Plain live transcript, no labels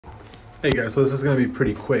Hey guys, so this is gonna be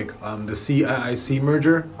pretty quick. The CIIC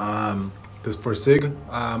merger, this for CIIG,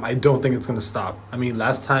 I don't think it's gonna stop. I mean,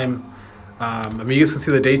 last time, you guys can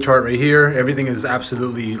see the day chart right here. Everything is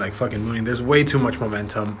absolutely like fucking moving. There's way too much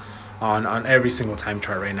momentum on every single time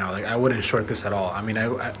chart right now. Like I wouldn't short this at all. I mean,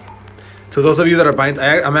 to those of you that are buying,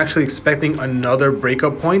 I'm actually expecting another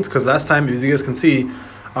breakup point because last time, as you guys can see,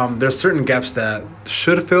 there's certain gaps that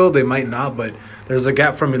should fill, they might not, but there's a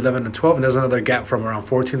gap from 11 to 12 and there's another gap from around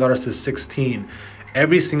 $14 to 16.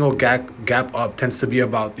 Every single gap up tends to be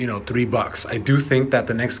about, you know, $3. I do think that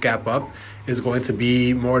the next gap up is going to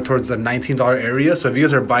be more towards the $19 area. So if you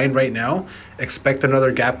guys are buying right now, expect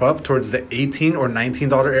another gap up towards the $18 or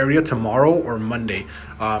 $19 area tomorrow or Monday.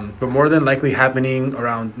 But more than likely happening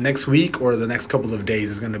around next week or the next couple of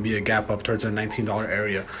days is going to be a gap up towards the $19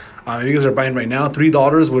 area. If you guys are buying right now,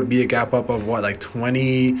 $3 would be a gap up of what, like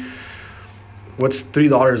 20. What's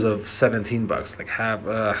 $3 of 17 bucks? Like have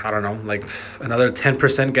I don't know, like another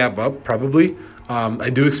 10% gap up probably. I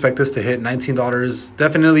do expect this to hit $19,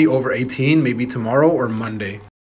 definitely over 18, maybe tomorrow or Monday.